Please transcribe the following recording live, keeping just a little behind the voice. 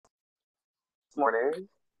Morning.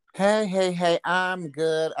 Hey, hey, hey, I'm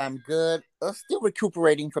good. I'm good. Still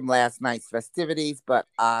recuperating from last night's festivities, but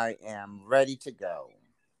I am ready to go.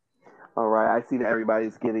 All right, I see that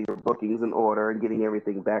everybody's getting their bookings in order and getting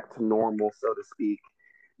everything back to normal, so to speak,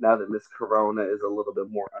 now that Miss Corona is a little bit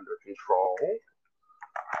more under control.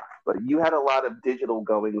 But you had a lot of digital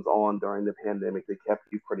goings on during the pandemic that kept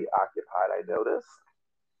you pretty occupied, I noticed.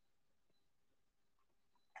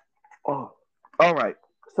 Oh, all right.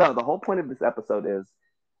 So the whole point of this episode is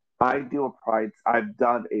I've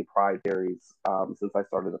done a pride series since I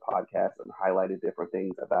started the podcast and highlighted different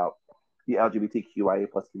things about the LGBTQIA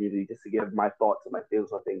plus community just to give my thoughts and my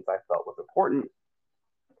feelings on things I felt was important.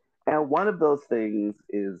 And one of those things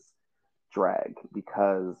is drag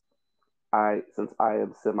because since I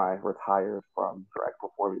am semi-retired from drag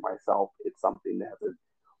performing myself, it's something that has a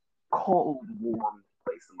cold, warm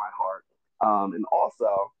place in my heart. And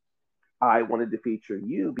also, I wanted to feature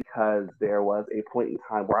you because there was a point in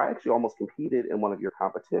time where I actually almost competed in one of your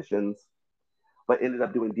competitions, but ended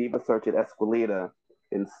up doing Diva Search at Esquilita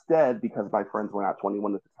instead because my friends were not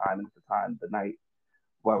 21 at the time, and at the time, the night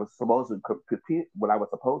when I was supposed to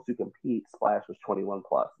compete, Splash was 21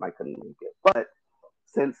 plus, and I couldn't make it. But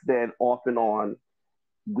since then, off and on,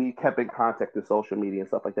 we kept in contact through social media and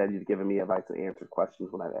stuff like that. You've given me advice and answered questions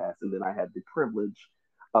when I've asked, and then I had the privilege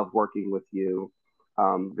of working with you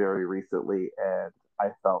very recently, and I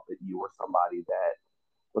felt that you were somebody that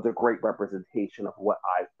was a great representation of what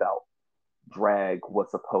I felt drag was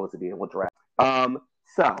supposed to be and what drag.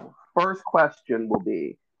 So first question will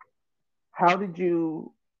be, how did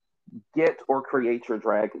you get or create your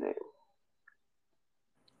drag name?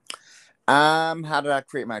 How did I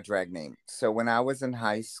create my drag name? So when I was in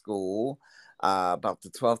high school, about the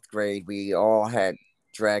 12th grade, we all had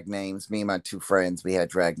drag names. Me and my two friends, we had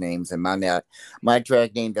drag names, and my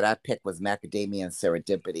drag name that I picked was Macadamia and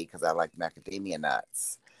Serendipity because I like macadamia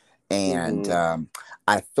nuts. And Mm-hmm.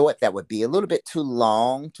 I thought that would be a little bit too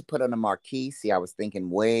long to put on a marquee. See, I was thinking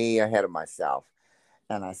way ahead of myself.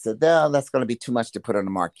 And I said, no, that's going to be too much to put on a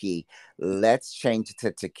marquee. Let's change it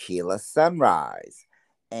to Tequila Sunrise.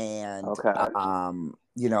 And, Okay.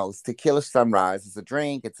 Tequila Sunrise is a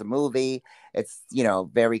drink, it's a movie, it's,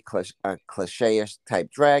 very cliche-ish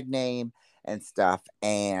type drag name and stuff.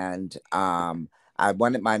 And I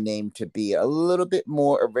wanted my name to be a little bit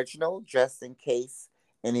more original just in case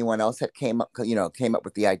anyone else had came up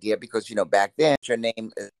with the idea because, back then your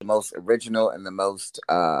name is the most original and the most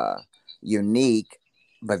unique,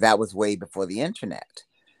 but that was way before the internet,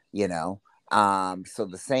 you know. So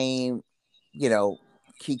the same, you know,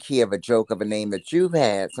 kiki of a joke of a name that you've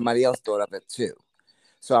had, somebody else thought of it too.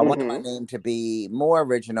 So I wanted my Mm-hmm. name to be more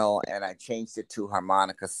original, and I changed it to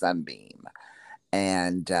Harmonica Sunbeam,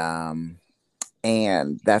 and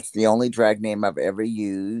that's the only drag name I've ever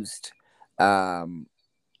used um,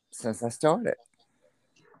 since I started.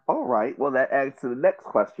 All right. Well, that adds to the next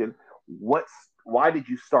question. Why did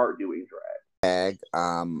you start doing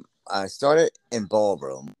I started in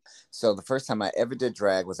ballroom. So the first time I ever did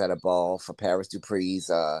drag was at a ball for Paris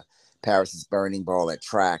Dupree's Paris is Burning Ball at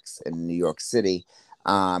Trax in New York City.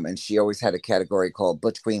 And she always had a category called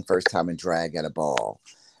Butch Queen First Time in Drag at a Ball.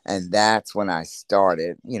 And that's when I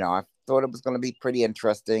started. I thought it was going to be pretty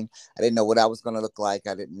interesting. I didn't know what I was going to look like.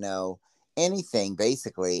 I didn't know anything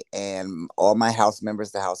basically. And all my house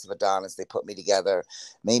members, the House of Adonis, they put me together,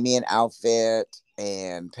 made me an outfit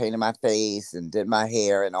and painted my face and did my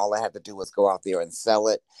hair, and all I had to do was go out there and sell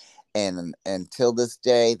it. And until this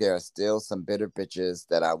day, there are still some bitter bitches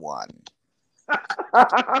that I won.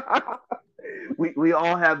 drag? We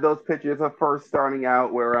all have those pictures of first starting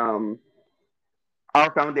out where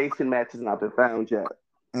our foundation match has not been found yet.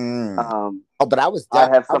 Mm. Um, Oh, but I was I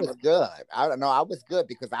done. have I some. was good. I don't know. I was good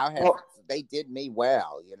because I had. Well, They did me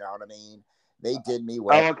well. You know what I mean? They did me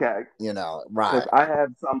well. oh, okay. Because Right. I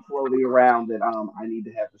have some floating around that I need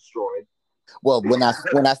to have destroyed. Well, when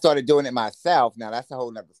I started doing it myself, now that's a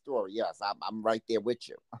whole nother story. Yes, I'm right there with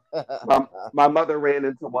you. My mother ran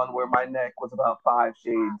into one where my neck was about 5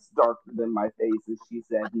 shades darker than my face, and she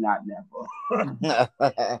said, "Not never."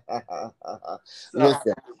 So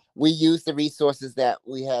Listen, we used the resources that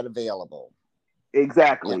we had available. Yeah,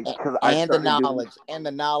 exactly, because I and the started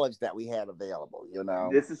doing. knowledge that we had available.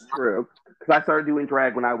 This is true. Because I started doing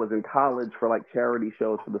drag when I was in college for like charity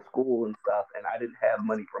shows for the school and stuff, and I didn't have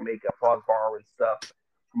money for makeup, so I was borrowing stuff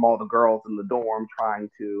from all the girls in the dorm, trying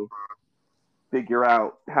to figure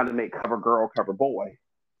out how to make cover girl, cover boy.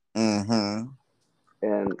 Mm-hmm.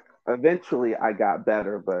 And eventually, I got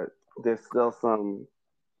better, but there's still some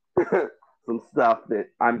some stuff that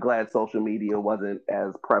I'm glad social media wasn't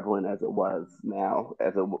as prevalent as it was now,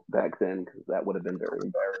 back then, because that would have been very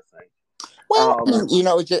embarrassing. Well, Um,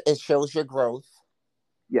 it shows your growth.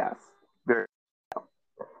 yes, very.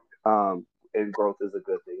 Um, and growth is a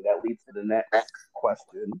good thing. That leads to the next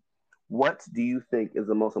question. What do you think is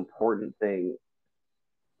the most important thing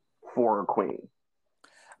for a queen?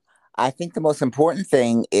 I think the most important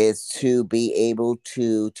thing is to be able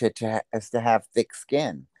is to have thick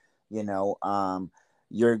skin. You know,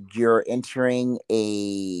 you're entering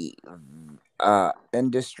a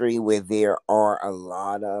industry where there are a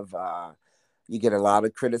lot of you get a lot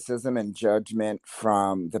of criticism and judgment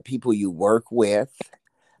from the people you work with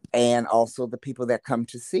and also the people that come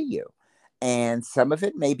to see you. And some of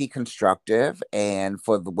it may be constructive and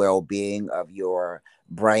for the well being of your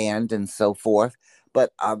brand and so forth,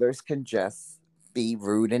 but others can just be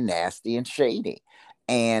rude and nasty and shady.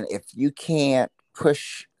 And if you can't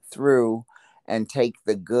push through and take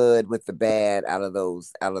the good with the bad out of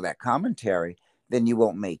that commentary, then you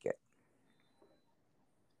won't make it.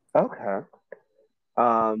 Okay.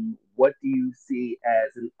 What do you see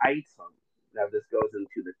as an item? Now, this goes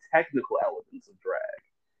into the technical elements of drag.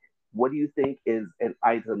 What do you think is an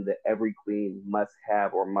item that every queen must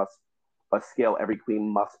have or must a skill every queen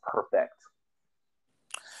must perfect?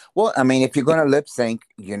 Well, I mean, if you're going to lip sync,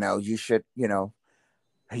 you should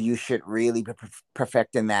really be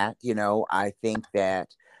perfecting that. I think that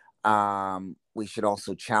we should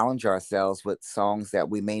also challenge ourselves with songs that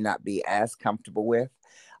we may not be as comfortable with.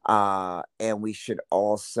 And we should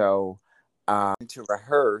also to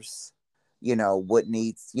rehearse, what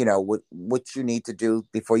you need to do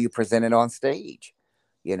before you present it on stage.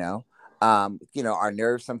 You know, our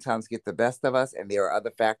nerves sometimes get the best of us, and there are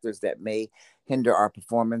other factors that may hinder our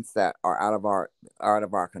performance that are out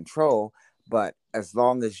of our control. But as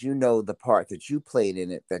long as you know the part that you played in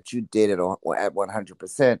it, that you did it at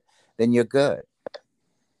 100%, then you're good.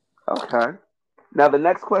 Okay. Now, the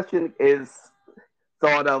next question is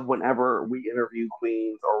thought of whenever we interview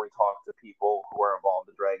queens or we talk to people who are involved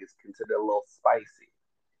in drag is considered a little spicy.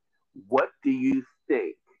 What do you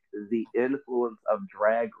think the influence of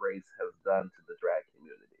Drag Race has done to the drag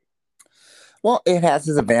community? Well, it has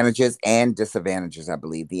its advantages and disadvantages, I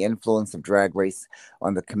believe. The influence of Drag Race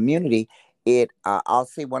on the community, I'll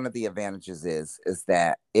say one of the advantages is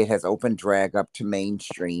that it has opened drag up to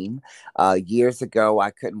mainstream. Years ago, I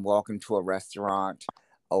couldn't walk into a restaurant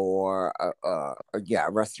or a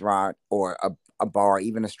restaurant or a bar,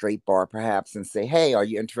 even a straight bar, perhaps, and say, "Hey, are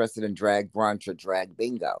you interested in drag brunch or drag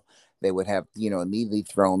bingo?" They would have, immediately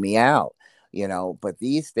thrown me out. But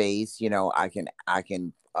these days, I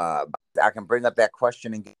can bring up that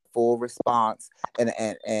question and get full response and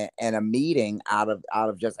a meeting out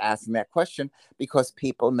of just asking that question because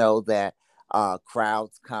people know that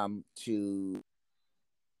crowds come to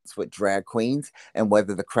with drag queens, and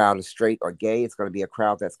whether the crowd is straight or gay, it's going to be a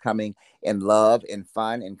crowd that's coming in love and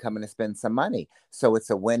fun and coming to spend some money. So it's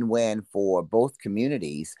a win-win for both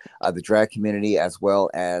communities, the drag community as well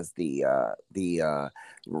as the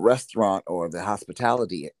restaurant or the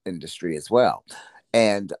hospitality industry as well.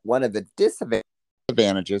 And one of the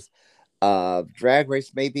disadvantages of drag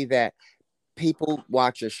race may be that people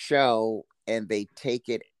watch a show and they take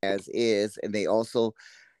it as is, and they also,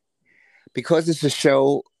 because it's a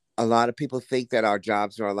show, a lot of people think that our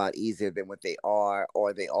jobs are a lot easier than what they are,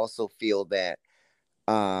 or they also feel that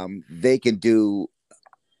they can do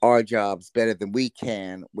our jobs better than we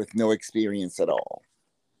can with no experience at all.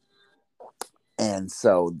 And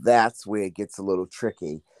so that's where it gets a little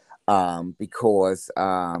tricky, because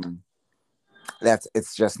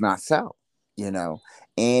it's just not so.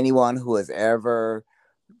 Anyone who has ever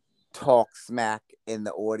talked smack in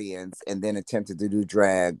the audience and then attempted to do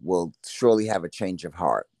drag will surely have a change of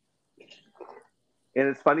heart. And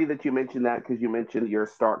it's funny that you mentioned that because you mentioned your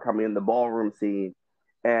start coming in the ballroom scene,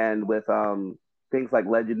 and with things like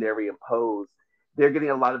Legendary and Pose, they're getting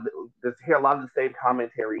a lot of hear a lot of the same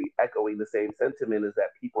commentary, echoing the same sentiment. Is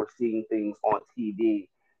that people are seeing things on TV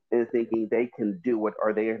and thinking they can do it,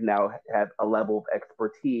 or they now have a level of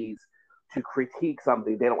expertise to critique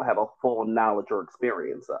something they don't have a full knowledge or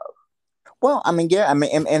experience of. Well, I mean, yeah, I mean,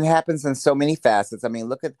 and it happens in so many facets. I mean,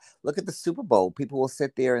 look at the Super Bowl. People will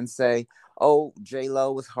sit there and say, "Oh, J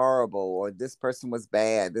Lo was horrible," or "This person was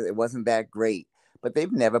bad. It wasn't that great." But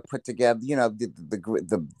they've never put together,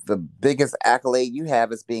 the biggest accolade you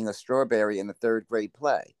have is being a strawberry in the third grade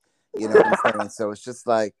play. You know what I'm saying? So it's just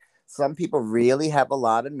like some people really have a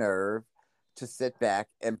lot of nerve to sit back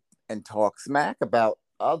and talk smack about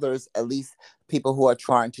others, at least people who are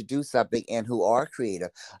trying to do something and who are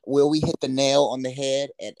creative. Will we hit the nail on the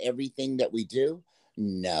head at everything that we do?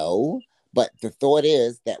 No. But the thought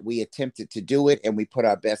is that we attempted to do it and we put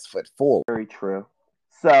our best foot forward. Very true.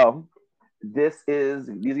 So these are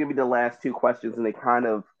gonna be the last two questions, and they kind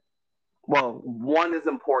of, well, one is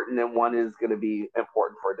important and one is gonna be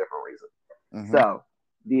important for a different reason. Mm-hmm. So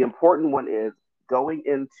the important one is going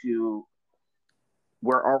into,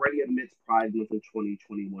 we're already amidst Pride Month in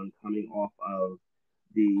 2021, coming off of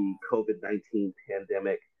the COVID-19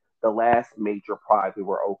 pandemic. The last major Pride we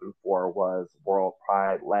were open for was World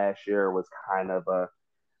Pride. Last year was kind of a,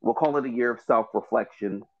 we'll call it a year of self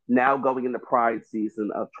reflection. Now going into Pride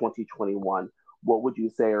season of 2021, what would you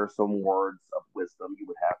say are some words of wisdom you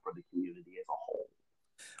would have for the community as a whole?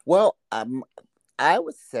 Well, I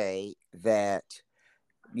would say that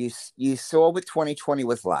you saw what 2020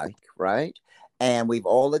 was like, right? And we've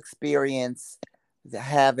all experienced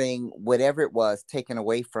having whatever it was taken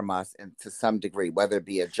away from us, and to some degree, whether it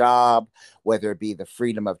be a job, whether it be the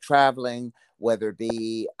freedom of traveling, whether it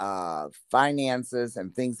be finances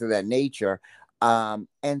and things of that nature.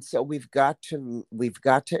 And so we've got to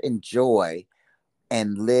enjoy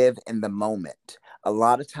and live in the moment. A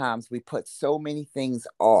lot of times we put so many things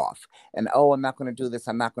off, and oh, I'm not going to do this.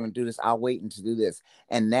 I'm not going to do this. I'll wait until do this.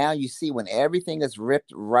 And now you see when everything is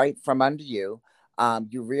ripped right from under you,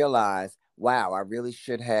 you realize, wow, I really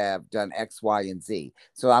should have done X, Y, and Z.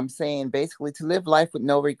 So I'm saying basically to live life with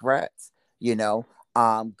no regrets, you know.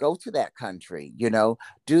 Go to that country, do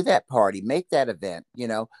that party, make that event,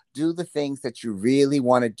 do the things that you really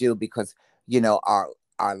want to do because,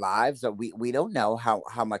 our lives are we don't know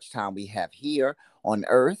how much time we have here on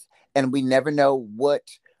earth, and we never know what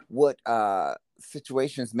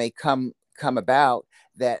situations may come about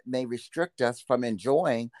that may restrict us from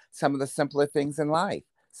enjoying some of the simpler things in life.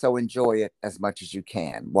 So enjoy it as much as you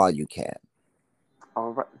can while you can.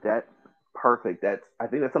 All right, that perfect. That's, I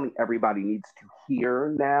think that's something everybody needs to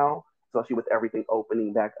hear now, especially with everything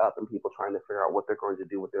opening back up and people trying to figure out what they're going to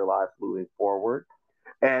do with their lives moving forward.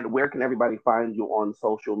 And where can everybody find you on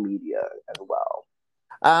social media as well?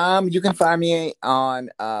 You can find me on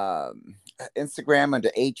Instagram under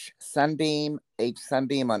H Sunbeam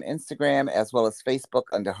on Instagram, as well as Facebook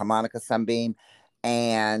under Harmonica Sunbeam.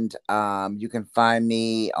 And you can find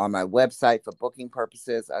me on my website for booking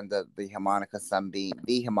purposes under the Harmonica Sunbeam,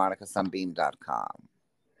 theharmonicasunbeam.com.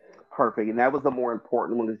 Perfect. And that was the more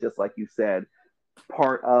important one, is just like you said,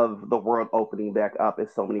 part of the world opening back up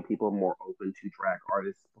is so many people are more open to drag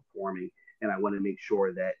artists performing. And I want to make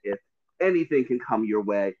sure that if anything can come your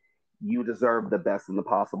way, you deserve the best in the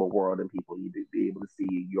possible world, and people need to be able to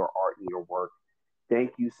see your art and your work.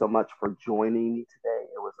 Thank you so much for joining me today.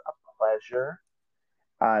 It was a pleasure.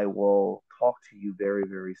 I will talk to you very,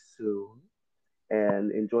 very soon,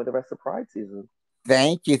 and enjoy the rest of Pride season.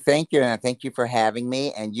 Thank you, and thank you for having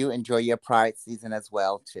me. And you enjoy your Pride season as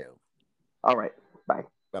well too. All right. Bye.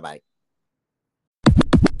 Bye bye.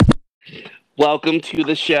 Welcome to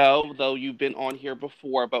the show, though you've been on here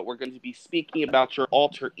before, but we're going to be speaking about your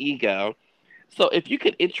alter ego. So, if you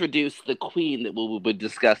could introduce the queen that we will be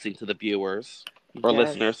discussing to the viewers or Yes.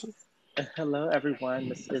 listeners. Hello, everyone.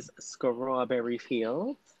 This is Strawberry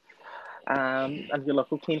Fields. I'm your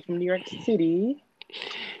local queen from New York City.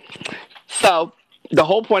 So, the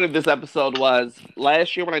whole point of this episode was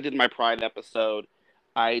last year when I did my Pride episode,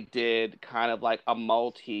 I did kind of like a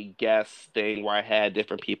multi-guest thing where I had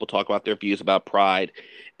different people talk about their views about Pride.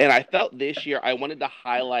 And I felt this year I wanted to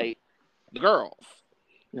highlight the girls.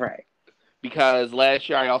 Right. Because last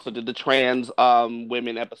year I also did the trans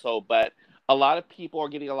women episode, but a lot of people are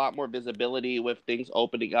getting a lot more visibility with things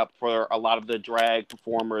opening up for a lot of the drag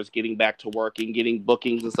performers getting back to working, getting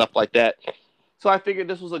bookings and stuff like that. So I figured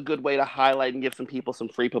this was a good way to highlight and give some people some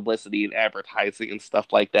free publicity and advertising and stuff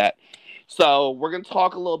like that. So we're going to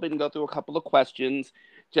talk a little bit and go through a couple of questions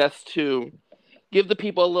just to give the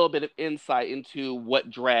people a little bit of insight into what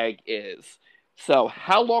drag is. So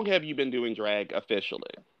how long have you been doing drag officially?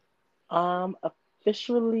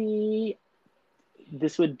 Officially,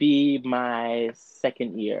 this would be my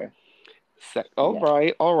second year. All Yes.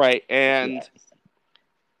 right, all right. And Yes.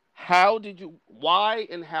 why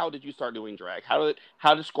and how did you start doing drag? How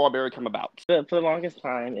did Strawberry come about? For the longest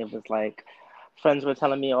time, it was like friends were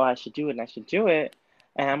telling me, "Oh, I should do it, and I should do it,"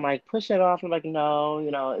 and I'm like pushing it off. I'm like, "No,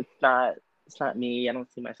 it's not me. I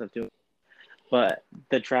don't see myself doing it." But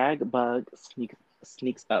the drag bug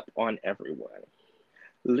sneaks up on everyone.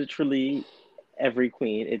 Literally every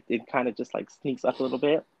queen. It kind of just like sneaks up a little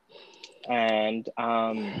bit, and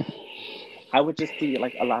I would just see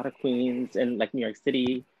like a lot of queens in like New York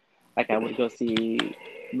City. Like I would go see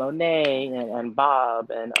Monet and Bob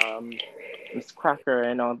and Miss Cracker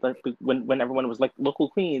and all when everyone was like local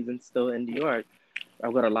queens and still in New York. I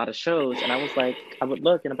would go to a lot of shows, and I was like, I would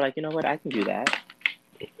look and I'd be like, you know what, I can do that,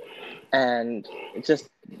 and just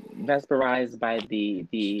mesmerized by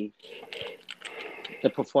the the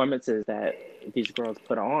performances that these girls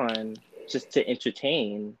put on just to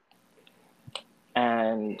entertain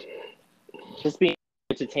and just being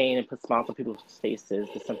entertained and put smiles on people's faces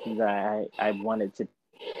is something that I wanted to.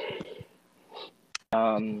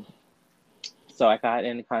 So I got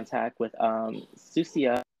in contact with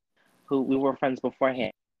Susia, who we were friends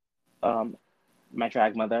beforehand. My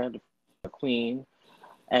drag mother, the queen,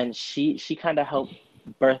 and she kind of helped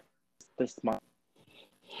birth this month.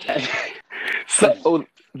 So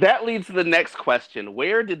that leads to the next question: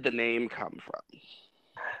 where did the name come from?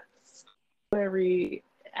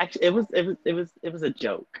 Actually, it was a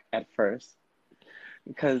joke at first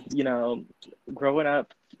because growing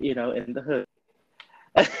up, in the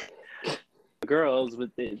hood, girls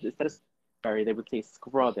would instead of strawberry, they would say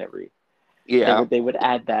strawberry. Yeah. They would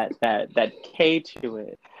add that K to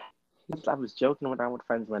it. I was joking around with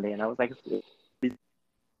friends one day, and I was like,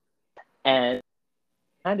 and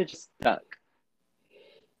kind of just stuck,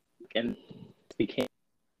 and became.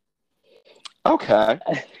 Okay.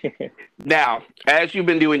 Now, as you've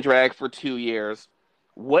been doing drag for 2 years,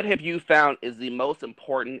 what have you found is the most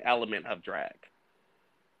important element of drag?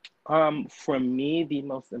 For me, the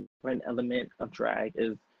most important element of drag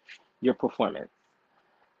is your performance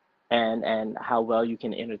and how well you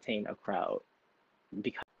can entertain a crowd.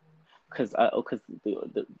 Because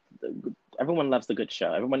everyone loves a good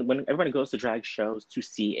show. When everyone goes to drag shows to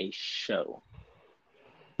see a show,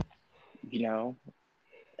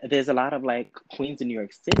 there's a lot of like queens in New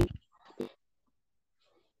York City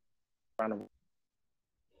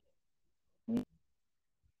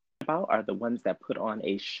about are the ones that put on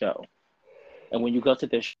a show, and when you go to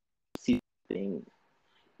this show, you see something,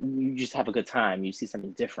 you just have a good time. You see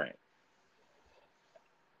something different.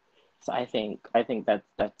 So I think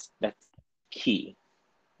that's key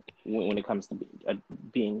when it comes to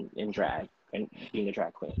being in drag and being a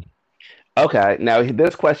drag queen. Okay, now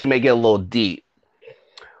this question may get a little deep.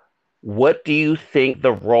 What do you think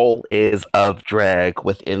the role is of drag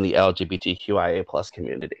within the LGBTQIA plus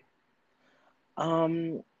community?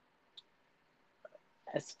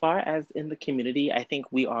 As far as in the community, I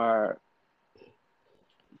think we are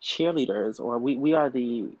cheerleaders, or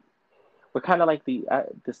we're kind of like the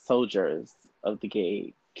soldiers of the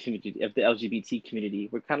gay community, of the LGBT community.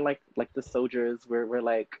 We're kind of like the soldiers. We're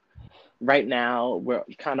like right now we're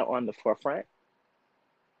kind of on the forefront,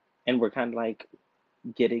 and we're kind of like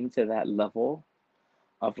getting to that level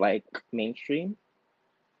of like mainstream.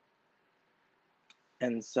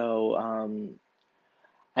 And so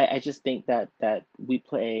I just think that we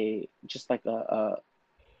play just like a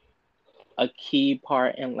key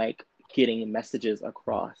part in like getting messages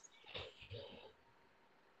across,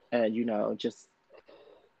 and just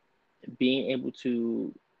being able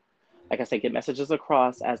to, like I said, get messages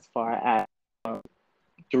across as far as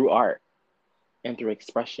through art and through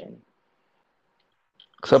expression.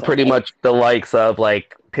 So pretty much the likes of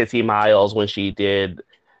like Pissy Miles when she did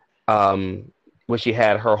when she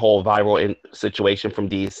had her whole viral situation from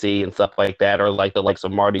DC and stuff like that, or like the likes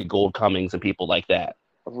of Marty Gould Cummings and people like that.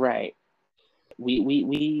 Right.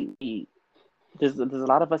 We there's a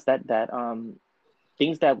lot of us that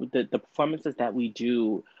things that the performances that we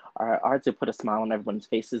do are to put a smile on everyone's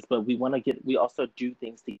faces, but we also do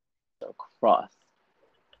things to get across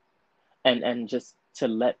and just to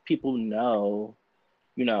let people know,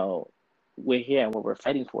 we're here and what we're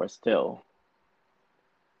fighting for still.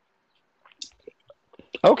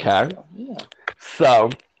 Okay. Yeah.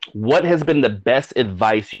 So, what has been the best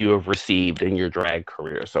advice you have received in your drag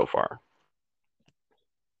career so far?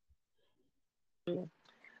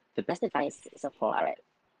 The best advice so far,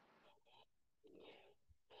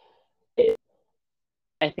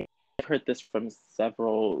 I think I've heard this from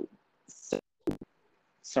several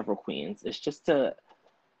queens. It's just to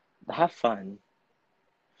have fun.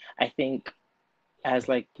 I think as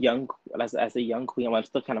like as a young queen, I'm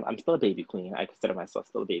still a baby queen. I consider myself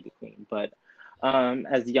still a baby queen, but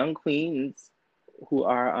as young queens who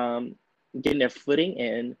are getting their footing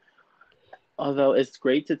in, although it's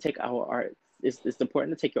great to take our art, it's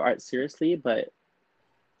important to take your art seriously, but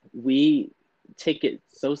we take it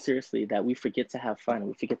so seriously that we forget to have fun,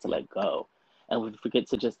 we forget to let go, and we forget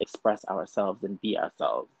to just express ourselves and be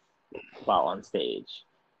ourselves while on stage.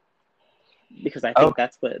 Because I think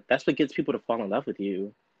that's what gets people to fall in love with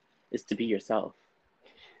you, is to be yourself.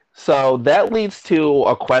 So that leads to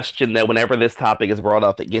a question that whenever this topic is brought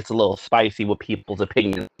up, it gets a little spicy with people's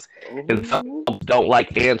opinions. Ooh. And some people don't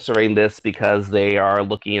like answering this because they are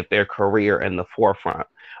looking at their career in the forefront.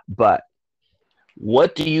 But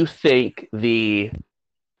what do you think the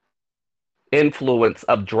influence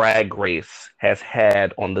of Drag Race has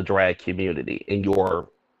had on the drag community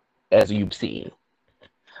as you've seen?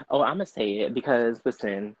 Oh, I'm gonna say it because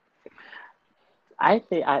listen, I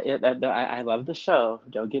think I love the show.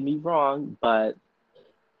 Don't get me wrong, but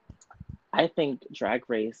I think Drag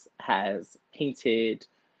Race has painted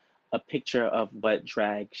a picture of what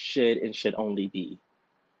drag should and should only be.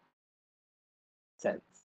 Sense.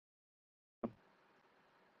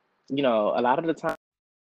 A lot of the time,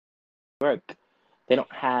 work they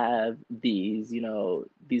don't have these,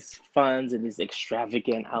 these funds and these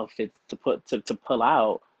extravagant outfits to pull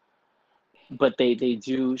out, but they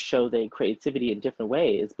do show their creativity in different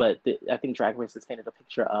ways. But I think Drag Race has painted a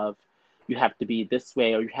picture of you have to be this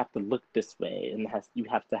way or you have to look this way, and you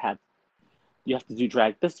have to do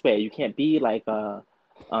drag this way. You can't be like a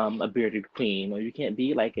bearded queen, or you can't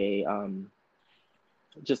be like a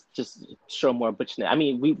just show more butchness. I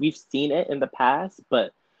mean, we've seen it in the past,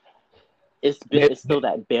 but it's still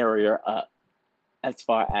that barrier up as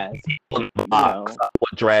far as what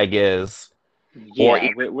drag is. Or yeah.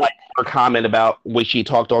 even like her comment about when she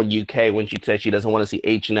talked on UK when she said she doesn't want to see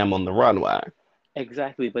H&M on the runway.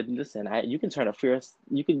 Exactly, but listen, you can turn a fierce.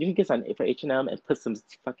 You can get something for H&M and put some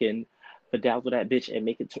fucking bedazzle that bitch and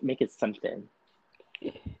make it something.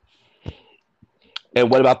 And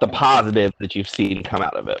what about the positive that you've seen come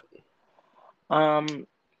out of it?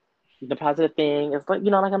 The positive thing is like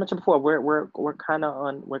I mentioned before, we're kind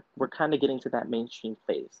of we're kind of getting to that mainstream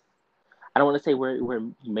place. I don't want to say we're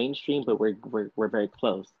mainstream, but we're very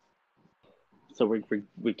close. So we're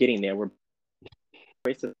getting there. We're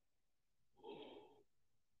racist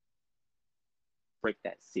break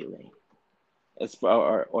that ceiling.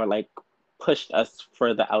 Or like pushed us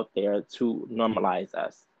further out there to normalize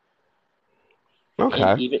us. Okay.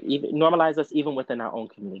 And even normalize us even within our own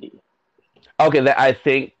community. Okay, I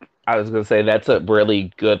think I was going to say that's a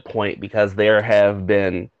really good point, because there have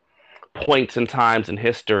been points and times in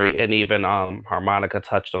history, and even Harmonica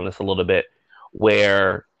touched on this a little bit,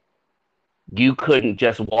 where you couldn't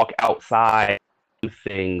just walk outside and do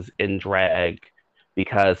things in drag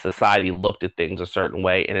because society looked at things a certain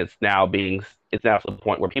way, and it's now to the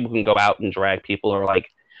point where people can go out and drag. People are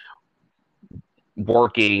like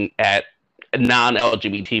working at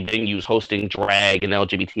non-LGBT venues hosting drag and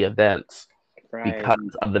LGBT events. Right.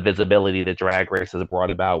 Because of the visibility that Drag Race has brought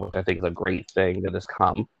about, which I think is a great thing that has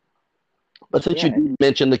come. But since you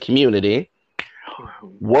mentioned the community,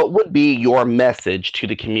 what would be your message to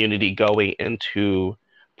the community going into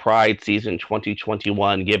Pride season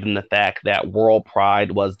 2021, given the fact that World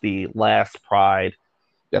Pride was the last Pride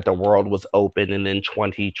that the world was open, and then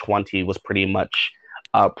 2020 was pretty much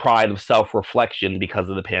a Pride of self-reflection because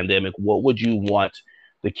of the pandemic? What would you want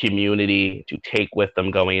the community to take with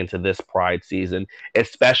them going into this Pride season,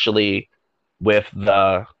 especially with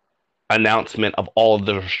the announcement of all of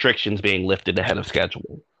the restrictions being lifted ahead of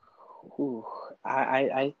schedule? Ooh,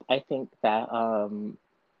 I think that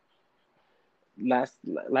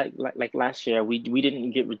last year we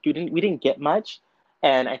didn't get much,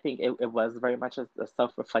 and I think it was very much a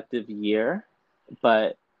self-reflective year,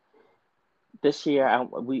 but this year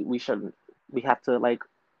we have to like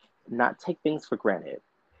not take things for granted.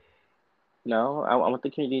 No, I want the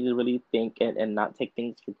community to really think and not take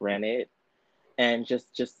things for granted, and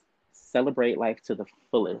just celebrate life to the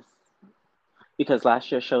fullest. Because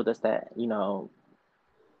last year showed us that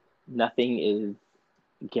nothing is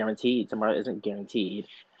guaranteed. Tomorrow isn't guaranteed.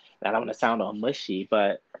 I don't want to sound all mushy,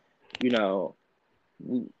 but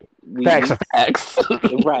facts.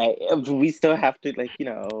 Right. We still have to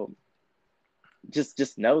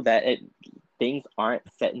just know that things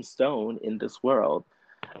aren't set in stone in this world,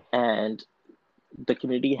 and the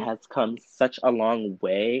community has come such a long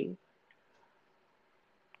way,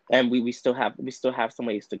 and we still have some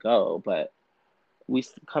ways to go, but we've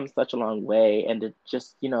come such a long way, and to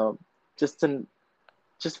just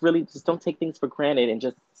really don't take things for granted and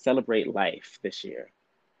just celebrate life this year.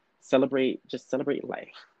 Celebrate life,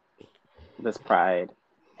 this Pride,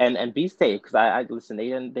 and be safe, because I listen. They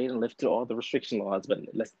didn't lift all the restriction laws, but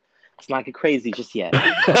let's not get crazy just yet.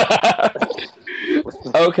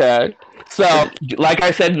 Okay. So, like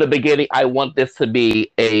I said in the beginning, I want this to be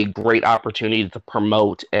a great opportunity to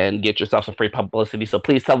promote and get yourself some free publicity. So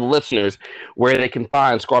please tell the listeners where they can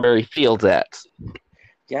find Strawberry Fields at.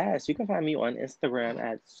 Yes, you can find me on Instagram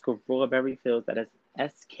at Strawberry Fields. That is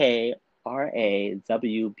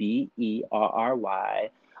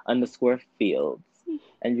SKRAWBERRY_Fields.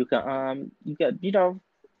 And you can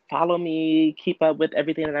follow me, keep up with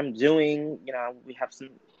everything that I'm doing. We have some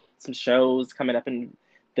shows coming up in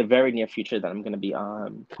the very near future that I'm going to be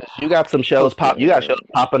on. You got some shows popping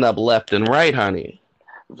up left and right, honey.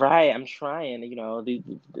 Right, I'm trying. The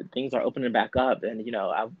things are opening back up, and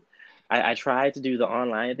I tried to do the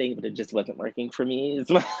online thing, but it just wasn't working for me as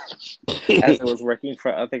much as it was working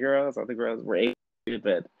for other girls. Other girls were able to,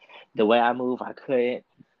 but the way I move, I couldn't.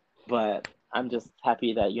 But I'm just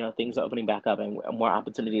happy that, things are opening back up and more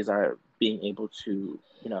opportunities are being able to,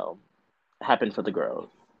 happen for the girls.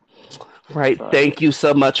 Right. So Thank you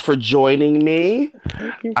so much for joining me.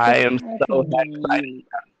 thank you for I am so having excited me. to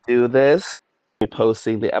do this. We're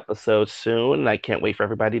posting the episode soon, and I can't wait for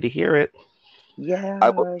everybody to hear it. I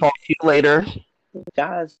will Yes, talk to you later.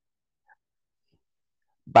 guys.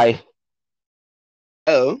 Bye.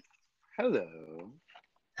 Oh, Hello.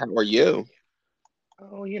 how are you?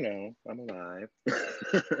 Oh, I'm alive.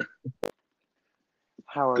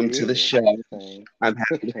 How are Welcome to the you? show. Thank, I'm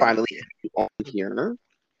happy to thank finally you. have you on here.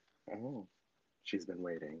 Oh, she's been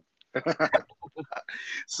waiting.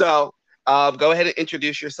 So, go ahead and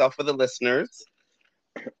introduce yourself for the listeners.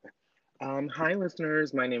 Hi,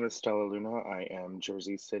 listeners. My name is Stella Luna. I am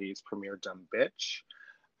Jersey City's premier dumb bitch.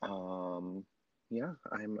 Um, yeah,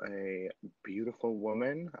 I'm a beautiful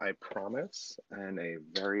woman, I promise, and a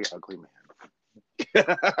very ugly man.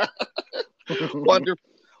 Wonderful,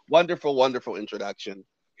 wonderful, wonderful introduction.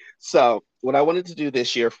 So, what I wanted to do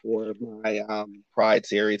this year for my Pride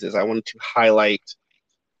series is I wanted to highlight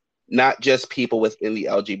not just people within the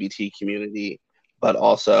LGBT community, but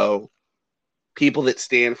also people that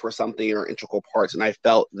stand for something or integral parts. And I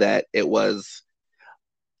felt that it was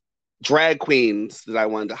drag queens that I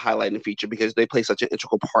wanted to highlight and feature because they play such an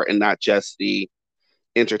integral part in not just the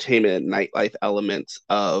entertainment and nightlife elements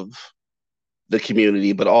of the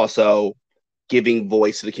community, but also giving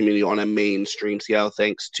voice to the community on a mainstream scale,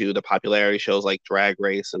 thanks to the popularity shows like Drag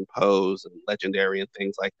Race and Pose and Legendary and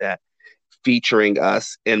things like that, featuring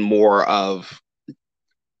us in more of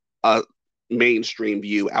a mainstream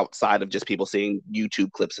view outside of just people seeing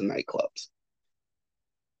YouTube clips in nightclubs.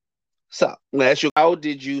 So, I'm going to ask you, how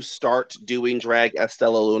did you start doing drag as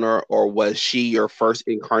Stella Luna, or was she your first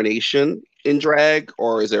incarnation in drag,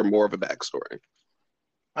 or is there more of a backstory?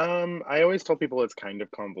 I always tell people it's kind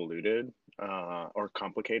of convoluted, or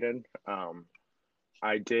complicated.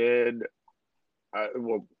 I did,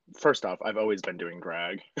 well, first off, I've always been doing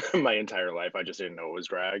drag my entire life. I just didn't know it was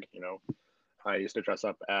drag. I used to dress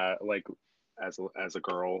up as a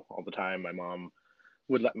girl all the time. My mom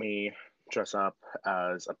would let me dress up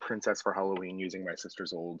as a princess for Halloween using my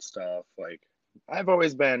sister's old stuff. Like, I've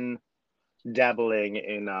always been dabbling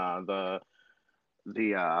in the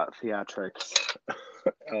theatrics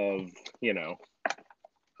of you know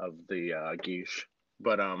of the geesh.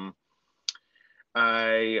 But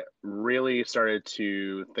I really started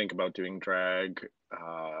to think about doing drag.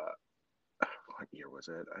 What year was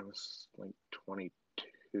it? I was like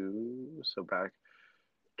 22, so back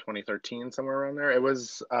 2013, somewhere around there. It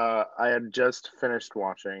was I had just finished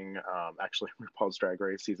watching actually RuPaul's Drag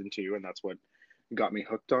Race season 2, and that's what got me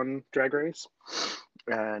hooked on Drag Race.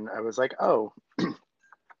 And I was like, oh,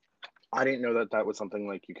 I didn't know that that was something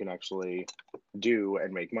like you can actually do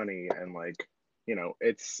and make money, and like,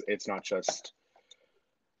 it's not just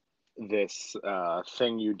this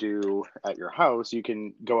thing you do at your house. You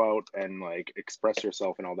can go out and like express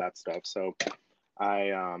yourself and all that stuff. So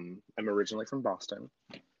I am originally from Boston,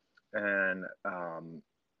 and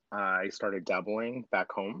I started dabbling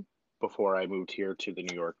back home before I moved here to the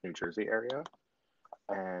New York, New Jersey area.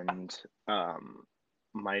 And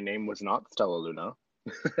my name was not Stella Luna.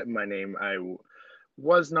 My name,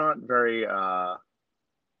 was not very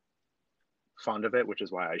fond of it, which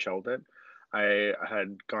is why I shelved it. I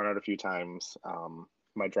had gone out a few times.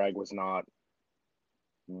 My drag was not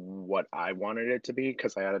what I wanted it to be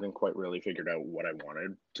because I hadn't quite really figured out what I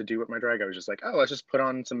wanted to do with my drag. I was just like, oh, let's just put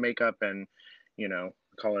on some makeup and,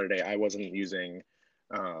 call it a day. I wasn't using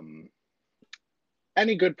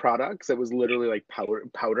any good products. It was literally like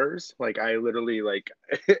powders. Like, I literally, like,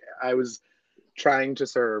 I was trying to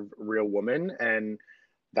serve real woman, and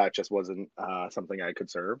that just wasn't something I could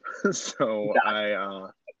serve. So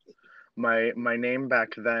my name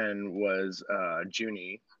back then was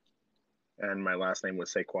Junie, and my last name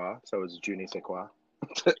was Sequa, so it was Junie Sequa,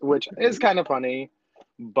 which is kind of funny,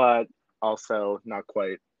 but also not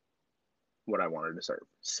quite what I wanted to serve.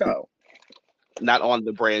 So Not on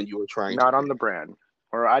the brand you were trying not to on the brand,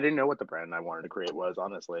 or I didn't know what the brand I wanted to create was.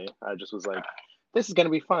 Honestly, I just was like, this is gonna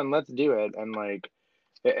be fun. Let's do it. And like,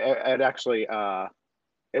 it actually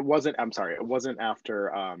it wasn't. I'm sorry. It wasn't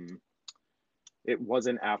after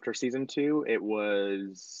season 2. It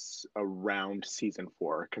was around season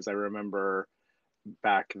 4, because I remember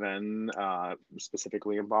back then,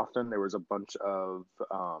 specifically in Boston, there was a bunch of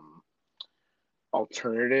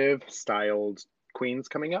alternative styled queens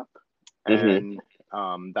coming up, Mm-hmm. and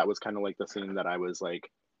that was kind of like the scene that I was like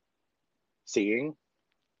seeing.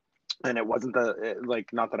 And it wasn't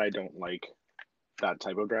not that I don't like that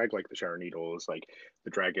type of drag, like the Sharon Needles, like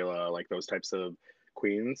the Dragula, like those types of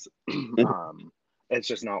queens. It's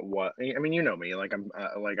just not what I mean. You know me, like I'm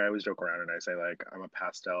like I always joke around and I say like I'm a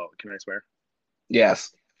pastel. Can I swear?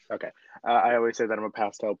 Yes. Okay. I always say that I'm a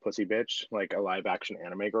pastel pussy bitch, like a live action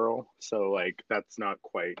anime girl. So like that's not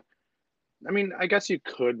quite. I mean, I guess you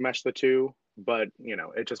could mesh the two, but you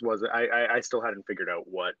know, it just wasn't. I still hadn't figured out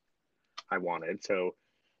what I wanted. So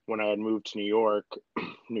when I had moved to New York,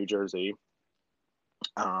 New Jersey,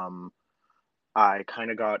 I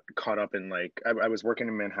kind of got caught up in like I was working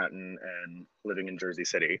in Manhattan and living in Jersey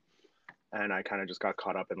City, and I kind of just got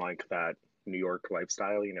caught up in like that New York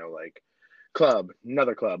lifestyle, you know, like club,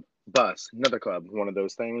 another club, bus, another club, one of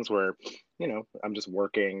those things where, you know, I'm just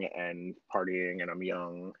working and partying and I'm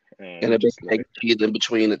young And a and big just like, cheese in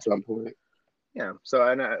between at some point. yeah. So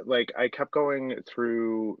and I kept going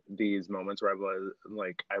through these moments where I was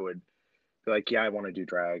like I would be like, yeah, I want to do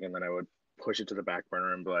drag, and then I would push it to the back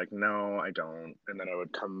burner and be like, no, I don't, and then I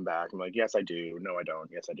would come back and be like, yes, I do, no, I don't,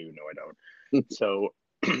 yes, I do, no, I don't. So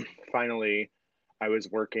finally, I was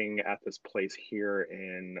working at this place here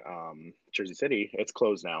in Jersey City. It's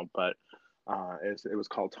closed now, but it was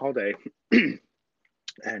called Tall Day,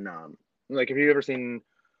 and like, have you ever seen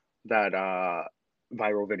that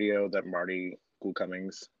viral video that Marty Cool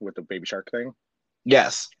Cummings with the baby shark thing?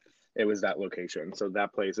 Yes. It was that location. So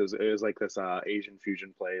that place it was like this Asian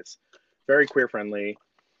fusion place, very queer friendly.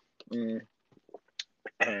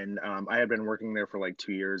 And I had been working there for like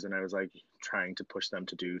 2 years, and I was like trying to push them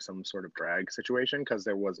to do some sort of drag situation because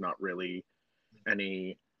there was not really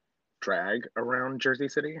any drag around Jersey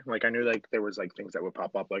City. Like I knew like there was like things that would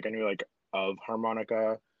pop up. Like I knew like of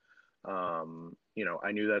Harmonica. You know,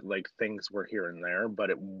 I knew that like things were here and there, but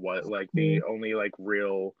it was like the only like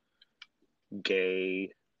real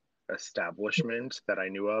gay establishment that I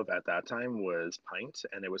knew of at that time was Pint,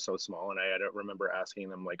 and it was so small. And I don't remember asking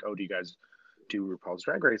them like, "Oh, do you guys do RuPaul's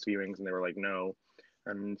Drag Race viewings?" And they were like, "No."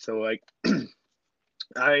 And so like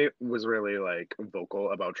I was really like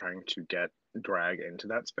vocal about trying to get drag into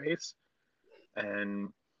that space. And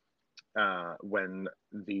when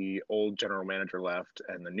the old general manager left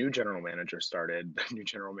and the new general manager started, the new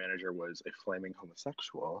general manager was a flaming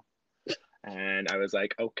homosexual. And I was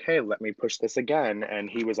like, okay, let me push this again. And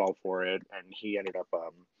he was all for it. And he ended up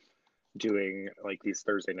doing like these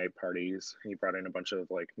Thursday night parties. He brought in a bunch of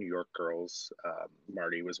like New York girls.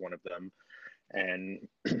 Marty was one of them. And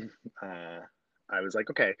I was like,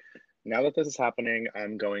 okay, now that this is happening,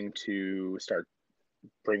 I'm going to start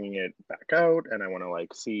bringing it back out. And I want to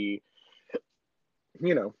like see,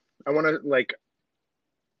 you know, I want to like,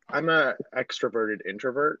 I'm a extroverted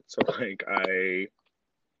introvert. So like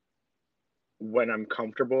when I'm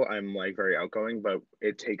comfortable, I'm like very outgoing, but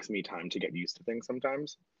it takes me time to get used to things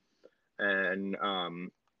sometimes. And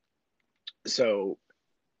so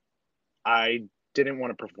I didn't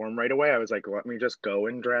want to perform right away. I was like, let me just go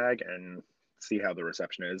and drag and see how the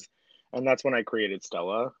reception is. And that's when I created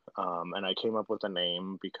Stella. And I came up with a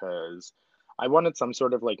name because I wanted some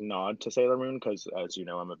sort of like nod to Sailor Moon because, as you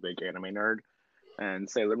know, I'm a big anime nerd. And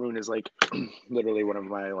Sailor Moon is like literally one of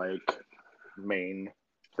my like main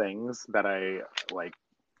things that I like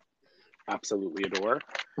absolutely adore.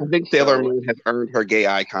 I think Sailor Moon has earned her gay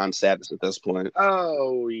icon status at this point.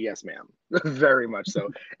 Oh yes, ma'am. Very much so.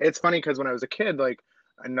 It's funny because when I was a kid, like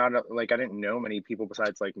I didn't know many people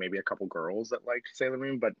besides like maybe a couple girls that liked Sailor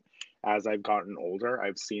Moon, but as I've gotten older,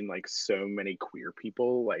 I've seen like so many queer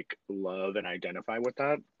people like love and identify with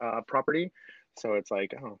that property. So it's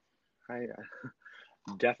like, oh, I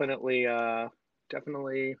definitely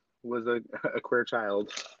definitely was a queer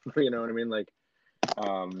child. You know what I mean? Like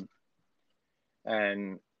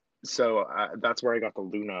and so that's where I got the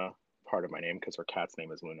Luna part of my name because her cat's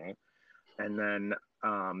name is Luna. And then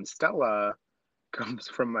Stella comes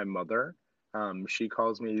from my mother. She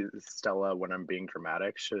calls me Stella when I'm being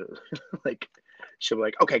dramatic. She'll be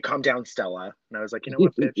like, okay, calm down, Stella. And I was like, you know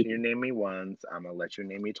what, bitch, you named me once, I'm gonna let you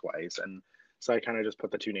name me twice. And so I kind of just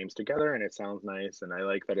put the two names together and it sounds nice. And I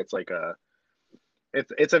like that it's like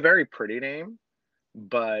it's a very pretty name,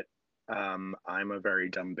 but I'm a very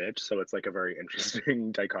dumb bitch, so it's like a very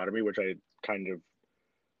interesting dichotomy, which I kind of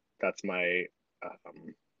that's my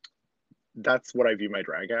that's what I view my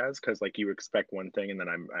drag as, because like you expect one thing and then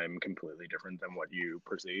I'm completely different than what you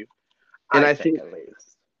perceive. And I think at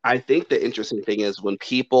least. I think the interesting thing is when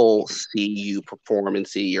people see you perform and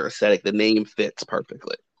see your aesthetic, the name fits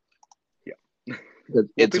perfectly. Yeah.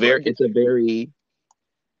 It's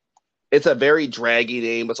a very draggy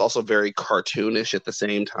name, but it's also very cartoonish at the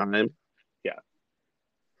same time. Yeah.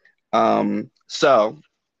 So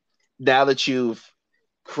now that you've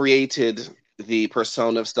created the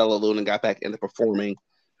persona of Stella Loon and got back into performing,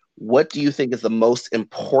 what do you think is the most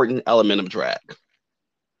important element of drag?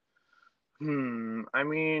 I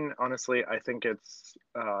mean, honestly, I think it's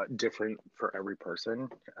different for every person.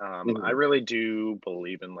 I Mhm. really do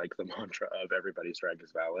believe in like the mantra of everybody's drag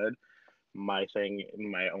is valid. My thing,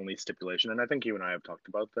 my only stipulation, and I think you and I have talked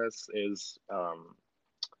about this, is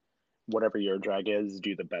whatever your drag is,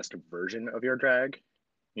 do the best version of your drag.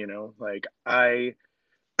 You know, like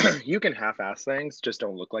you can half-ass things, just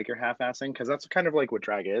don't look like you're half-assing, because that's kind of like what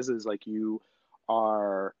drag is like you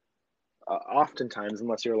are oftentimes,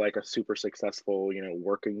 unless you're like a super successful,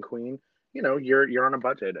 working queen, you're on a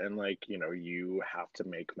budget and like, you have to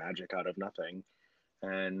make magic out of nothing.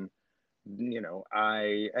 And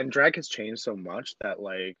I and drag has changed so much that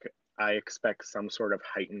like I expect some sort of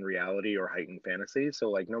heightened reality or heightened fantasy. So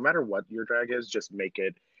like no matter what your drag is, just make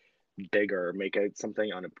it bigger, make it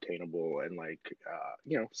something unobtainable and like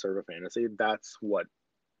serve a fantasy. That's what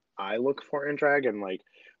I look for in drag. And like,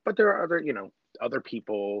 but there are other, other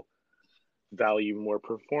people value more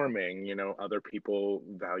performing, other people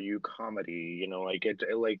value comedy, like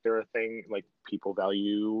like there are things like people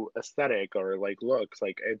value aesthetic or like looks,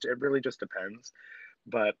 like it really just depends.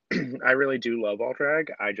 But I really do love all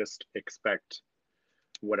drag. I just expect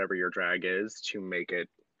whatever your drag is to make it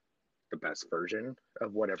the best version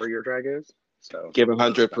of whatever your drag is. So Give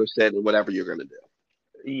 100% in whatever you're going to do.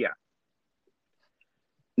 yeah.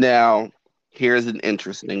 Now, here's an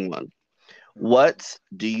interesting one. What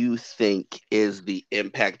do you think is the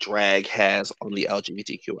impact drag has on the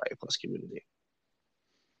LGBTQIA plus community?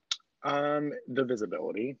 The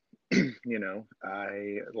visibility.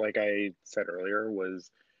 Like I said earlier,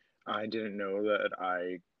 was I didn't know that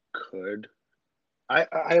I could. I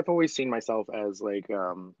have always seen myself as like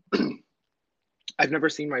I've never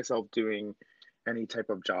seen myself doing any type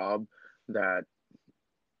of job that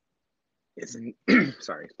isn't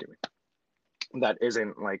sorry, excuse me, that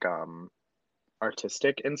isn't like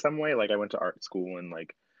artistic in some way. Like I went to art school and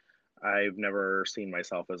like I've never seen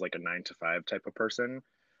myself as like a 9 to 5 type of person.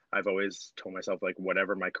 I've always told myself like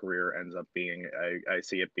whatever my career ends up being, I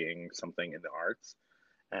see it being something in the arts.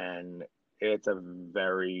 And it's a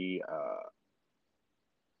very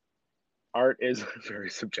art is very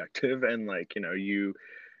subjective and like,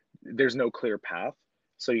 there's no clear path.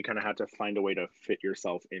 So you kind of have to find a way to fit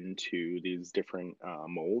yourself into these different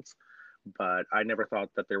molds. But I never thought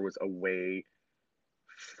that there was a way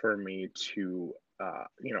for me to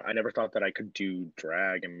I never thought that I could do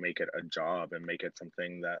drag and make it a job and make it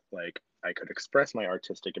something that like I could express my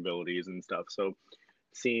artistic abilities and stuff. So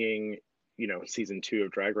seeing season 2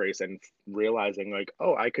 of Drag Race and realizing like,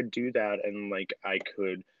 oh, I could do that and like I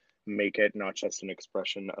could make it not just an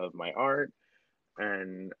expression of my art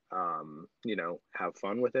and have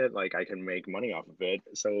fun with it, like I can make money off of it.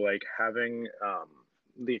 So like having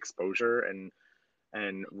the exposure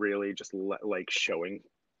and really just like showing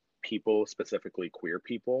people, specifically queer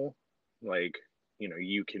people, like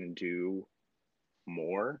you can do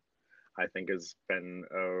more, I think has been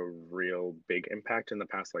a real big impact in the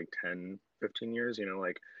past like 10-15 years.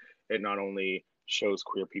 Like it not only shows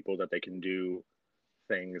queer people that they can do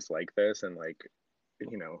things like this and like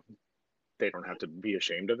you know they don't have to be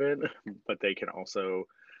ashamed of it, but they can also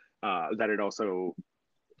that it also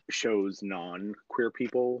shows non-queer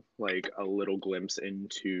people like a little glimpse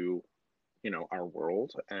into our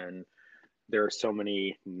world. And there are so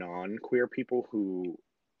many non-queer people who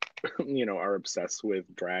are obsessed with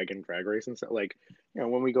drag and drag race and stuff. Like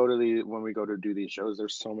when we go to do these shows,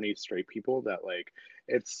 there's so many straight people that like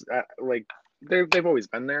it's like they've always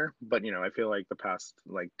been there, but I feel like the past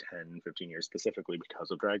like 10-15 years, specifically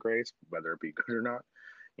because of drag race, whether it be good or not,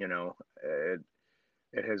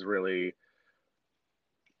 it has really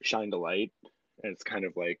shined a light. And it's kind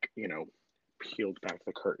of like peeled back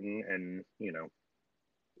the curtain, and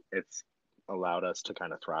it's allowed us to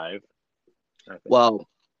kind of thrive, I think. Well,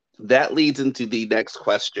 that leads into the next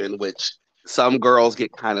question, which some girls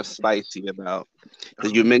get kind of spicy about.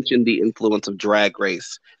 Because you mentioned the influence of Drag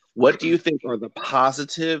Race. What do you think are the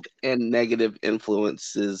positive and negative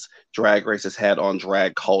influences Drag Race has had on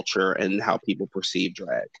drag culture and how people perceive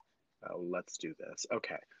drag? Let's do this.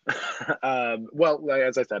 Okay. Well, like,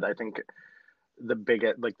 as I said, I think the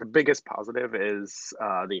biggest positive is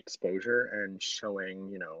the exposure and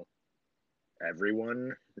showing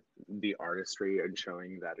everyone the artistry and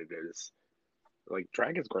showing that it is like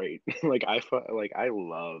drag is great. Like I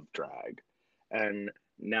love drag, and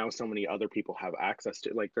now so many other people have access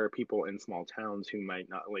to, like, there are people in small towns who might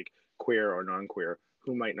not, like, queer or non-queer,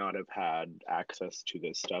 who might not have had access to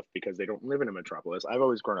this stuff because they don't live in a metropolis. I've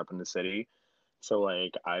always grown up in the city, So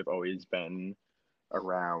like I've always been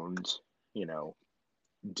around, you know,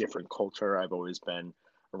 different culture. I've always been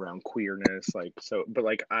around queerness, like so. But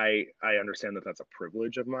like I understand that that's a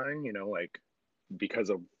privilege of mine, you know, like because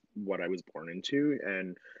of what I was born into,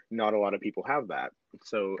 and not a lot of people have that.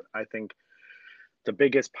 So I think the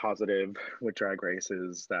biggest positive with Drag Race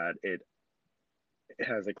is that it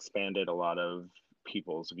has expanded a lot of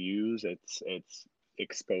people's views. It's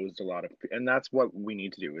exposed a lot of, and that's what we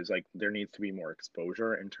need to do. Is like there needs to be more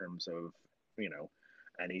exposure in terms of, you know,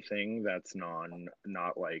 anything that's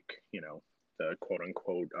not like, you know, the quote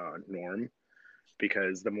unquote norm,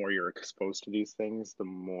 because the more you're exposed to these things, the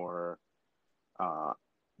more uh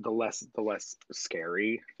the less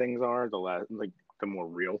scary things are, the less like the more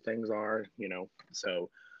real things are, you know. So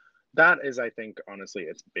that is, I think, honestly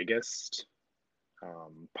its biggest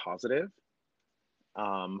positive.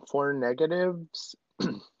 For negatives,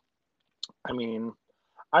 I mean,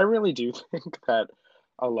 I really do think that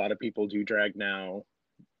a lot of people do drag now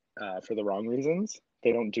for the wrong reasons.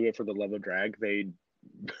 They don't do it for the love of drag. They,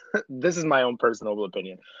 this is my own personal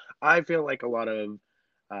opinion. I feel like a lot of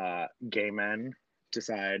gay men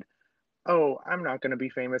decide, oh, I'm not going to be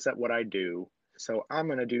famous at what I do, so I'm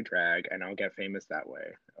going to do drag and I'll get famous that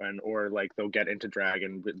way. And or like they'll get into drag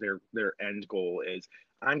and their end goal is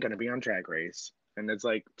I'm going to be on Drag Race. And it's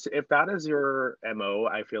like if that is your MO,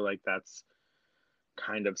 I feel like that's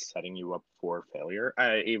kind of setting you up for failure.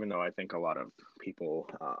 Even though I think a lot of people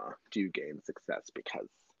do gain success because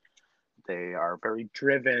they are very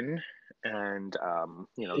driven and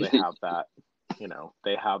you know, they have that, you know,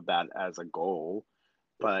 they have that as a goal.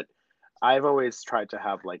 But I've always tried to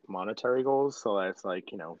have like monetary goals. So it's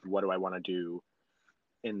like, you know, what do I want to do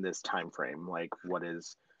in this time frame? Like what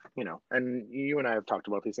is, you know, and you and I have talked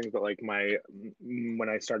about these things, but like my when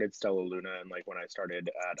I started Stella Luna and like when I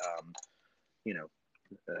started at you know,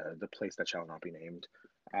 the place that shall not be named,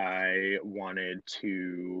 I wanted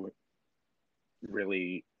to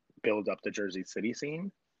really build up the Jersey City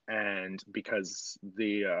scene. And because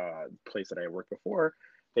the place that I worked before,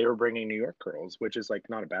 they were bringing New York girls, which is like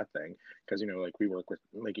not a bad thing because, you know, like we work with,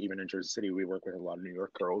 like even in Jersey City, we work with a lot of New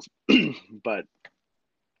York girls. But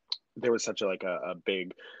there was such a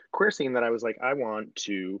big queer scene that I was like, I want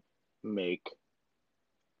to make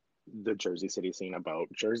the Jersey City scene about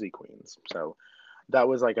Jersey queens. So that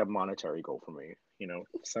was like a monetary goal for me. You know,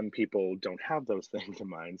 some people don't have those things in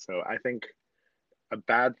mind. So I think a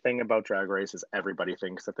bad thing about Drag Race is everybody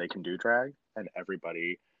thinks that they can do drag, and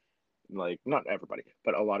everybody, like not everybody,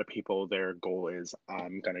 but a lot of people, their goal is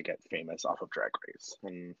I'm gonna get famous off of Drag Race,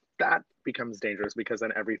 and that becomes dangerous because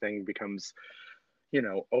then everything becomes, you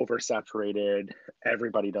know, oversaturated.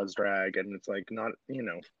 Everybody does drag, and it's like not, you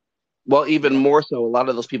know, Well, you even don't, more so, a lot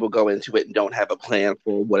of those people go into it and don't have a plan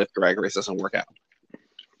for what if Drag Race doesn't work out.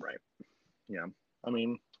 right? Yeah, I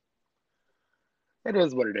mean, it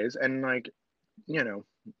is what it is, and like, you know,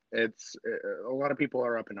 it's a lot of people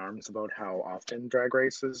are up in arms about how often drag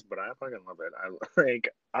races, but I fucking love it. I like,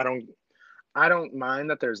 I don't mind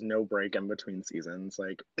that there's no break in between seasons.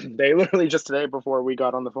 Like they literally just today before we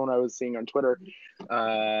got on the phone, I was seeing on Twitter,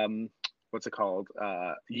 what's it called,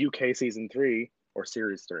 UK season 3 or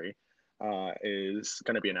series 3 is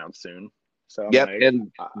going to be announced soon. So I'm Yep, like,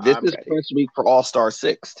 and this I'm is ready. first week for All Star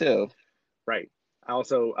 6 too. Right.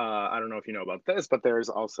 Also, I don't know if you know about this, but there's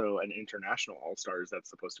also an international All Stars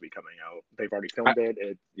that's supposed to be coming out. They've already filmed it.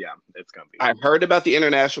 Yeah, it's gonna be. I've heard about the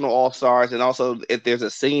international All Stars, and also if there's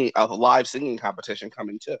a live singing competition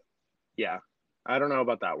coming too. Yeah, I don't know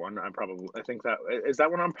about that one. I think that is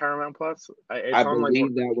that one on Paramount Plus. I It's on like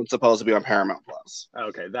believe that one's supposed to be on Paramount Plus.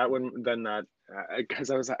 okay, that one then that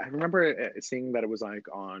because I remember seeing that it was like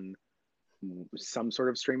on some sort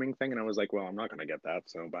of streaming thing, and I was like, well, I'm not gonna get that,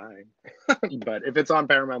 so bye. But if it's on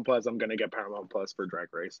Paramount Plus, I'm gonna get Paramount Plus for Drag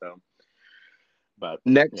Race. So, but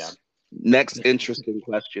yeah. Next interesting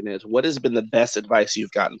question is: what has been the best advice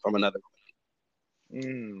you've gotten from another?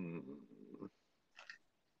 Mm,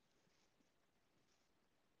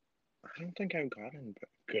 I don't think I've gotten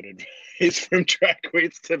good advice from drag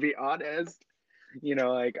queens, to be honest. You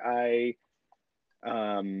know, like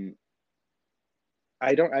um,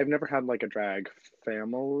 I've never had like a drag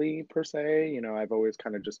family per se. You know, I've always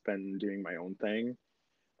kind of just been doing my own thing.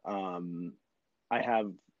 Um, I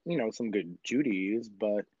have, you know, some good Judies,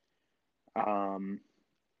 but um,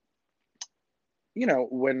 you know,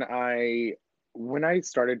 when I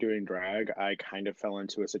started doing drag, I kind of fell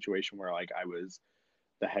into a situation where like I was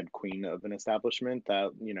the head queen of an establishment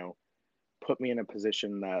that, you know, put me in a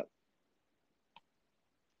position that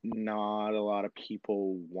not a lot of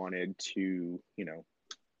people wanted to, you know,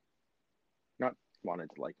 not wanted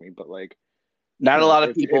to like me, but like Not You a know, lot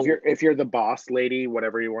of people. if you're the boss lady,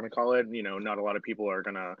 whatever you want to call it, you know, not a lot of people are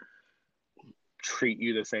gonna treat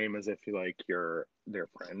you the same as if you like you're their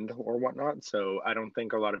friend or whatnot. So I don't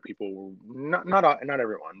think a lot of people, not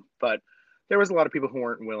everyone, but there was a lot of people who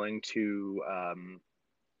weren't willing to,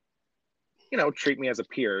 you know, treat me as a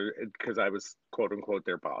peer because I was quote unquote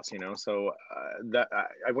their boss. You know, so that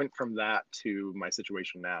I went from that to my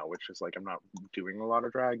situation now, which is like I'm not doing a lot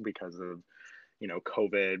of drag because of, you know,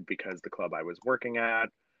 COVID, because the club I was working at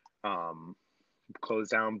um, closed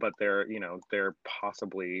down, but they're, you know, they're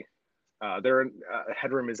possibly their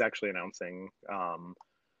Headroom is actually announcing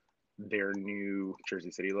their new Jersey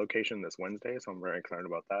City location this Wednesday, so I'm very excited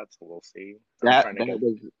about that. So we'll see. I'm That trying to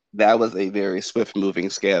get that was a very swift moving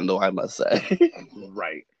scandal, I must say.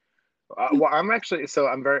 right. Well, I'm actually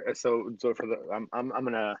I'm very so for the I'm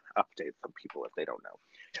gonna update for people if they don't know.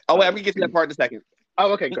 Oh wait, I'm gonna get to that part in a second.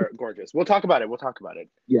 Oh, okay, gorgeous. We'll talk about it.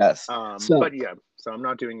 Yes. So But yeah, so I'm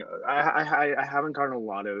not doing. I haven't gotten a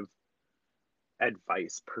lot of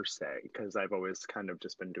advice per se because I've always kind of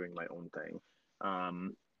just been doing my own thing.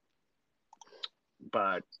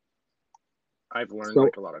 But I've learned so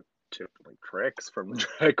like a lot of like tricks from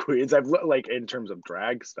drag queens. I've like in terms of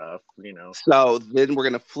drag stuff, you know. so then we're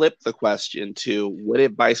gonna flip the question to what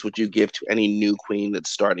advice would you give to any new queen that's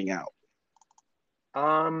starting out?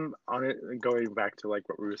 On it, going back to like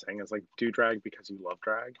what we were saying is like do drag because you love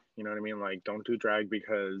drag. You know what I mean? Like don't do drag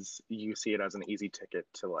because you see it as an easy ticket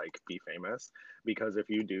to like be famous. Because if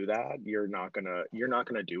you do that, you're not gonna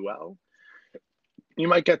do well. You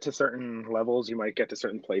might get to certain levels, you might get to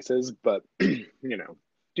certain places, but you know,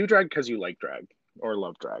 do drag because you like drag or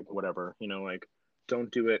love drag, whatever. You know, like don't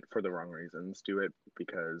do it for the wrong reasons. Do it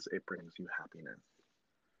because it brings you happiness.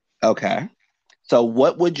 Okay. So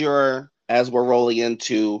what would your, as we're rolling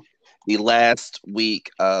into the last week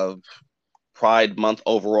of Pride Month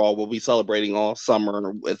overall, we'll be celebrating all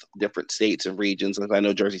summer with different states and regions. As I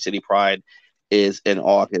know Jersey City Pride is in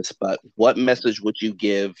August, but what message would you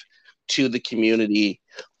give to the community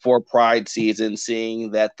for Pride season,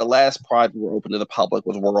 seeing that the last Pride we were open to the public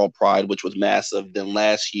was World Pride, which was massive. Then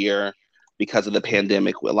last year, because of the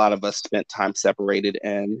pandemic, a lot of us spent time separated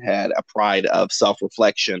and had a Pride of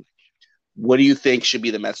self-reflection. What do you think should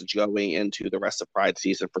be the message going into the rest of Pride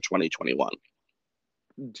season for 2021?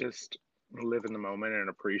 Just live in the moment and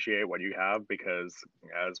appreciate what you have because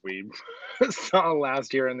as we saw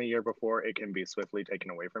last year and the year before, it can be swiftly taken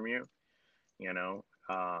away from you, you know.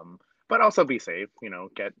 But also be safe, you know,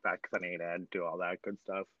 get vaccinated, do all that good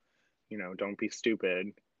stuff. You know, don't be stupid,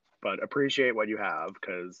 but appreciate what you have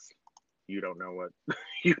because you don't know what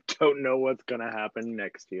you don't know what's gonna happen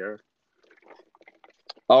next year.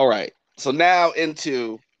 All right. So now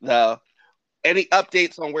into the any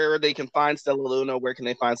updates on where they can find Stella Luna? Where can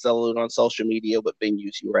they find Stella Luna on social media? What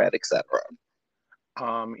venues you were at, etc.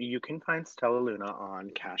 You can find Stella Luna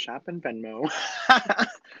on Cash App and Venmo.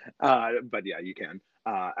 But yeah, you can.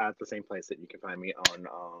 At the same place that you can find me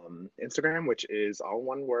on Instagram, which is all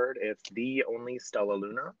one word. It's the only Stella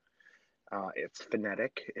Luna. It's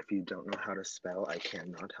phonetic. If you don't know how to spell, I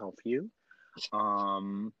cannot help you.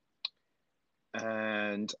 Um,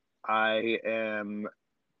 and I am.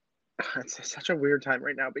 It's such a weird time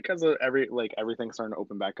right now because of everything's starting to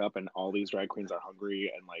open back up, and all these drag queens are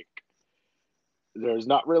hungry, and like there's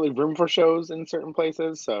not really room for shows in certain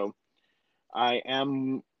places. So I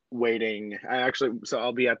am waiting. So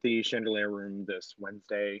I'll be at the Chandelier Room this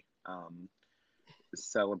Wednesday,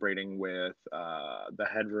 celebrating with the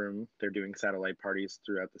Headroom. They're doing satellite parties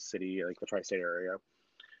throughout the city, like the tri-state area.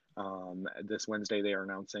 This Wednesday, they are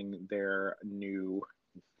announcing their new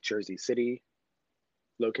Jersey City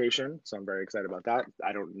location, so I'm very excited about that.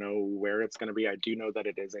 I don't know where it's going to be. I do know that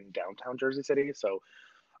it is in downtown Jersey City, so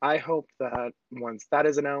I hope that once that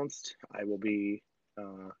is announced, I will be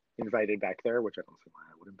invited back there, which I don't see why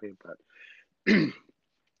I wouldn't be. But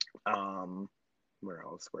where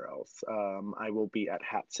else? I will be at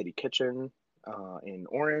Hat City Kitchen in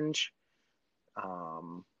Orange.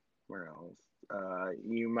 Where else?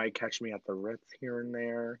 You might catch me at the Ritz here and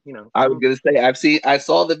there. You know, I was gonna say I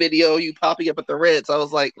saw the video you popping up at the Ritz. I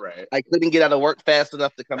was like, right. I couldn't get out of work fast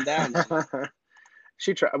enough to come down.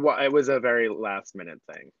 She tried. Well, it was a very last minute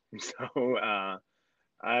thing. So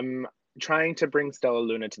I'm trying to bring Stella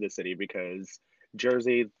Luna to the city because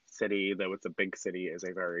Jersey City, though it's a big city, is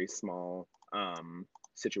a very small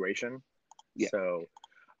situation. Yeah. So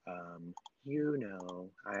you know,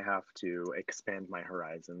 I have to expand my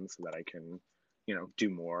horizons so that I can, you know, do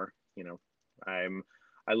more. You know,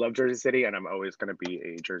 I love Jersey City and I'm always going to be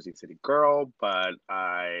a Jersey City girl, but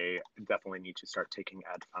I definitely need to start taking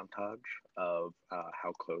advantage of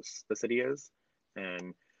how close the city is.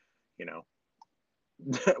 And, you know,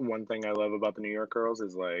 one thing I love about the New York girls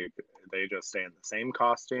is like they just stay in the same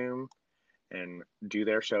costume and do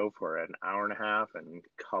their show for an hour and a half and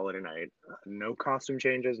call it a night. No costume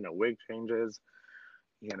changes, no wig changes.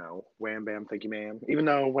 You know, wham bam, thank you, ma'am. Even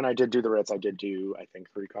though when I did do the Ritz, I did do I think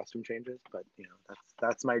 3 costume changes, but you know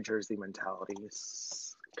that's my Jersey mentality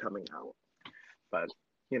coming out. But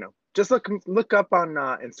you know, just look up on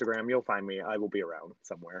Instagram. You'll find me. I will be around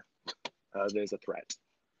somewhere. There's a threat.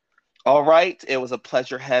 All right. It was a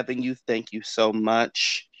pleasure having you. Thank you so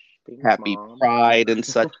much. Thanks, Happy Mom. Pride and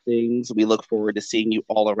such things. We look forward to seeing you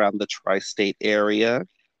all around the tri-state area.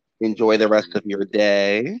 Enjoy the rest of your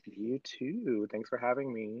day. You too. Thanks for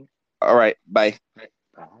having me. All right. Bye.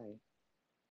 Bye.